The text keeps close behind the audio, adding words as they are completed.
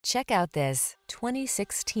Check out this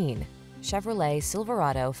 2016 Chevrolet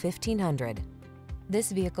Silverado 1500.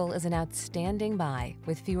 This vehicle is an outstanding buy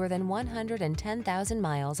with fewer than 110,000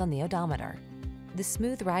 miles on the odometer. The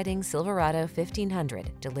smooth-riding Silverado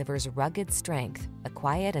 1500 delivers rugged strength, a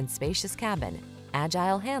quiet and spacious cabin,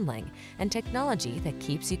 agile handling, and technology that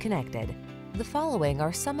keeps you connected. The following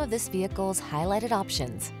are some of this vehicle's highlighted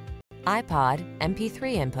options: iPod,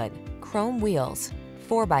 MP3 input, chrome wheels,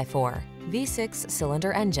 4x4, V6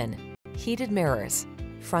 cylinder engine, heated mirrors,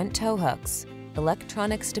 front tow hooks,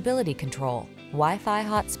 electronic stability control, Wi-Fi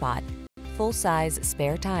hotspot, full-size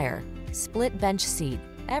spare tire, split bench seat.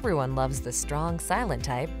 Everyone loves the strong, silent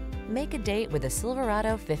type. Make a date with a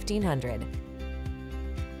Silverado 1500.